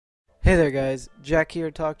Hey there guys, Jack here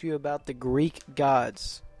to talk to you about the Greek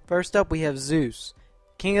gods. First up we have Zeus,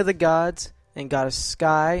 king of the gods and goddess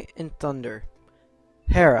sky and thunder.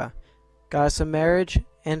 Hera, goddess of marriage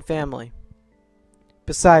and family.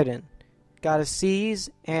 Poseidon, goddess seas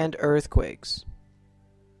and earthquakes.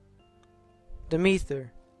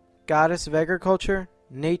 Demeter, goddess of agriculture,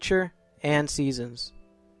 nature, and seasons.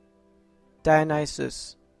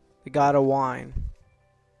 Dionysus, the god of wine.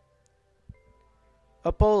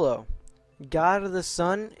 Apollo, god of the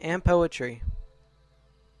sun and poetry.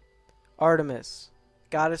 Artemis,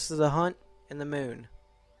 goddess of the hunt and the moon.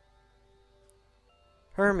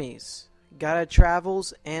 Hermes, god of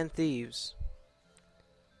travels and thieves.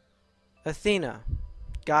 Athena,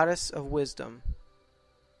 goddess of wisdom.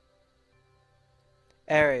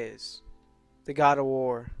 Ares, the god of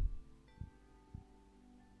war.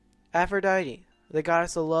 Aphrodite, the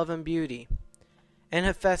goddess of love and beauty. And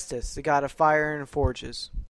Hephaestus, the god of fire and forges.